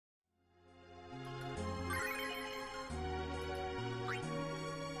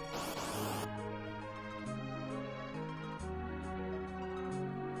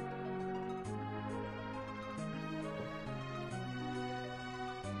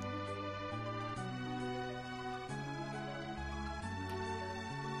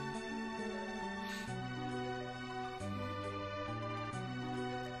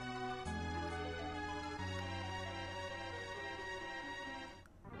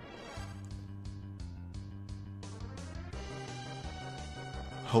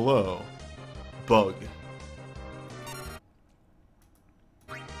Hello, bug.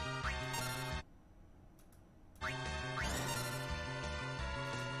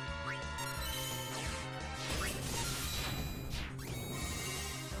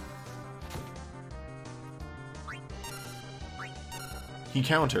 He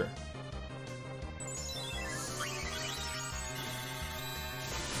counter.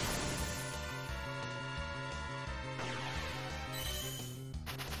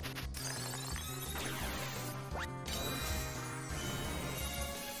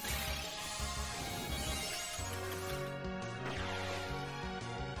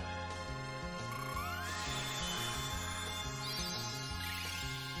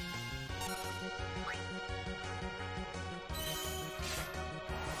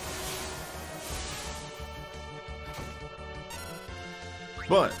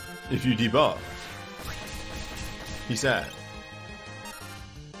 But if you debuff, he's sad.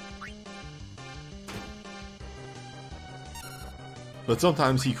 But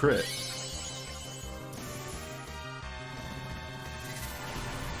sometimes he crit.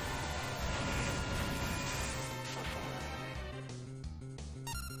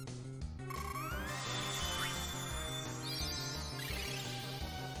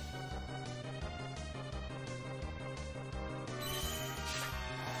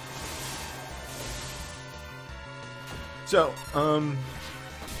 So,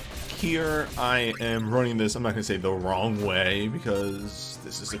 here I am running this, I'm not going to say the wrong way, because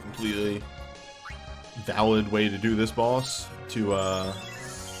this is a completely valid way to do this boss, to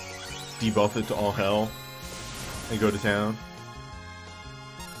debuff it to all hell and go to town.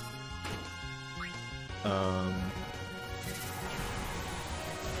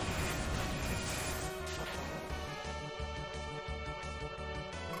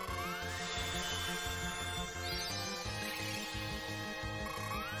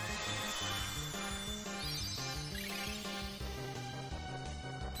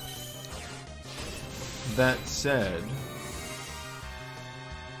 That said,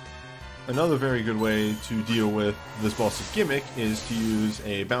 another very good way to deal with this boss's gimmick is to use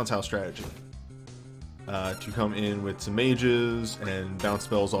a bounce house strategy. To come in with some mages and bounce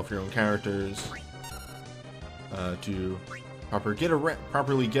spells off your own characters to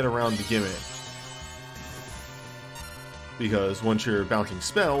properly get around the gimmick. Because once you're bouncing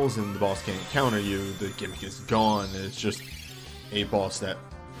spells and the boss can't counter you, the gimmick is gone, and it's just a boss that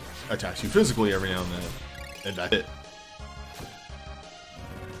attacks you physically every now and then, and that's it.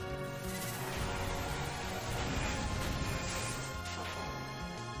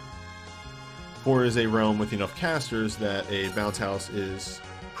 FF4 is a realm with enough casters that a bounce house is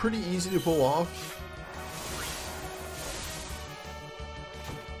pretty easy to pull off.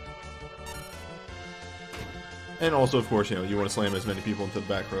 And also, of course, you know, you want to slam as many people into the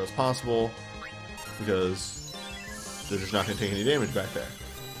back row as possible, because they're just not going to take any damage back there.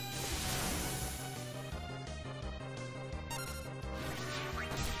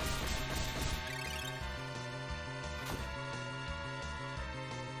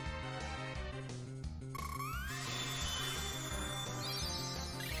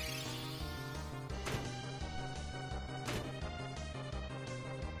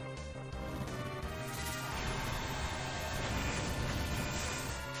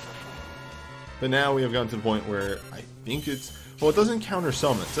 But now we have gotten to the point where I think it's... Well, it doesn't counter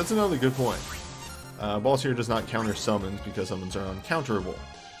summons. That's another good point. Boss here does not counter summons because summons are uncounterable.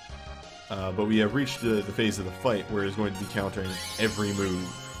 But we have reached the phase of the fight where it's going to be countering every move.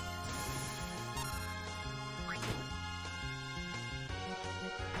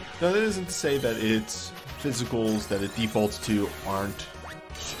 Now, that isn't to say that its physicals that it defaults to aren't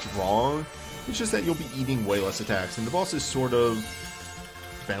strong. It's just that you'll be eating way less attacks. And the boss is sort of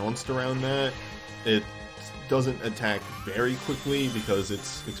balanced around that. It doesn't attack very quickly because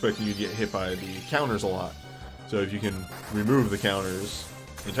it's expecting you to get hit by the counters a lot. So if you can remove the counters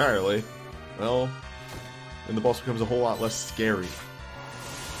entirely, well, then the boss becomes a whole lot less scary.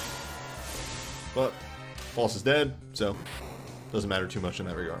 But boss is dead, so doesn't matter too much in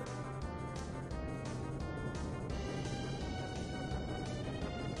that regard.